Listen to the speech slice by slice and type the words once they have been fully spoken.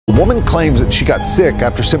A woman claims that she got sick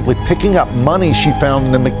after simply picking up money she found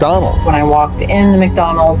in a McDonald's. When I walked in the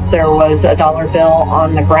McDonald's, there was a dollar bill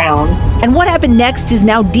on the ground. And what happened next is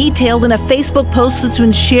now detailed in a Facebook post that's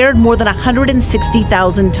been shared more than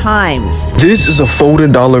 160,000 times. This is a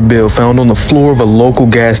folded dollar bill found on the floor of a local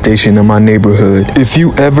gas station in my neighborhood. If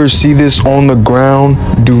you ever see this on the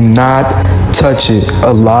ground, do not touch it.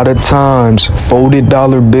 A lot of times, folded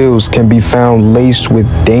dollar bills can be found laced with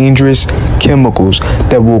dangerous chemicals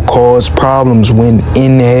that will cause problems when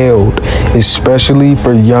inhaled, especially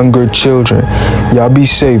for younger children. Y'all be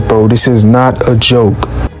safe, bro. This is not a joke.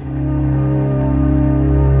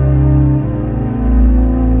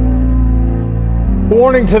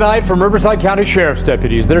 Warning tonight from Riverside County Sheriff's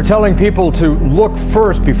deputies. They're telling people to look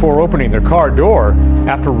first before opening their car door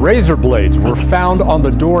after razor blades were found on the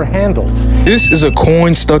door handles. This is a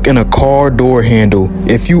coin stuck in a car door handle.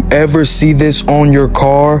 If you ever see this on your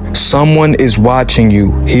car, someone is watching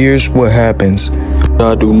you. Here's what happens.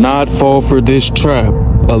 Do not fall for this trap.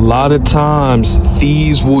 A lot of times,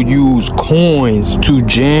 thieves will use coins to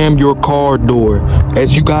jam your car door.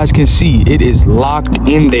 As you guys can see, it is locked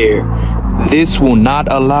in there. This will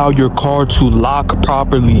not allow your car to lock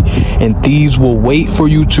properly, and thieves will wait for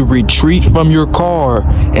you to retreat from your car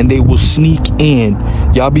and they will sneak in.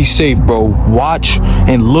 Y'all be safe, bro. Watch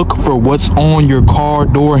and look for what's on your car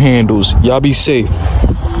door handles. Y'all be safe.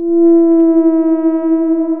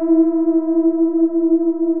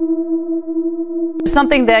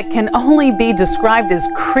 Something that can only be described as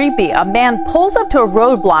creepy. A man pulls up to a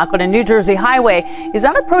roadblock on a New Jersey highway. He's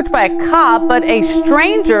not approached by a cop, but a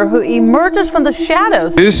stranger who emerges from the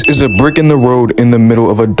shadows. This is a brick in the road in the middle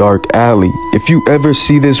of a dark alley. If you ever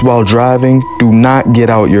see this while driving, do not get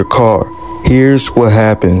out your car. Here's what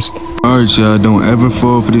happens. Alright, y'all, don't ever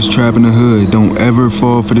fall for this trap in the hood. Don't ever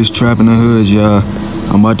fall for this trap in the hood, y'all.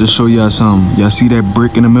 I'm about to show y'all something. Y'all see that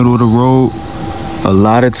brick in the middle of the road? A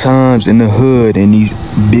lot of times in the hood, in these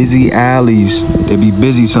busy alleys, they be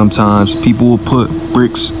busy sometimes, people will put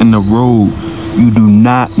bricks in the road. You do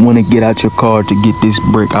not want to get out your car to get this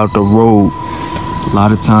brick out the road. A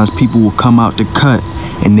lot of times people will come out to cut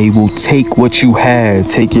and they will take what you have,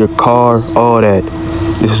 take your car, all that.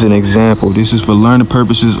 This is an example. This is for learning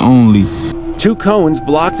purposes only. Two cones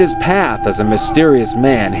blocked his path as a mysterious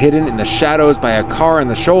man hidden in the shadows by a car on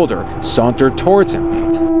the shoulder sauntered towards him.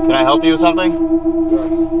 Can I help you with something?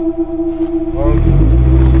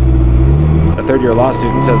 The third-year law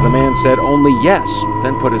student says the man said only yes,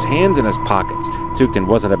 then put his hands in his pockets. Tugton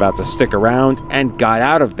wasn't about to stick around and got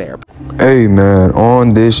out of there. Hey man,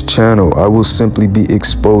 on this channel, I will simply be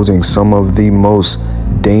exposing some of the most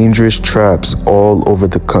dangerous traps all over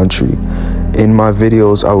the country. In my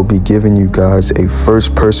videos, I will be giving you guys a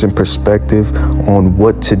first-person perspective on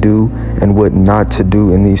what to do and what not to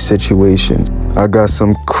do in these situations. I got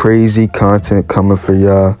some crazy content coming for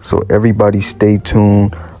y'all, so everybody stay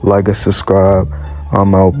tuned, like and subscribe.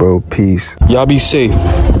 I'm out, bro. Peace. Y'all be safe.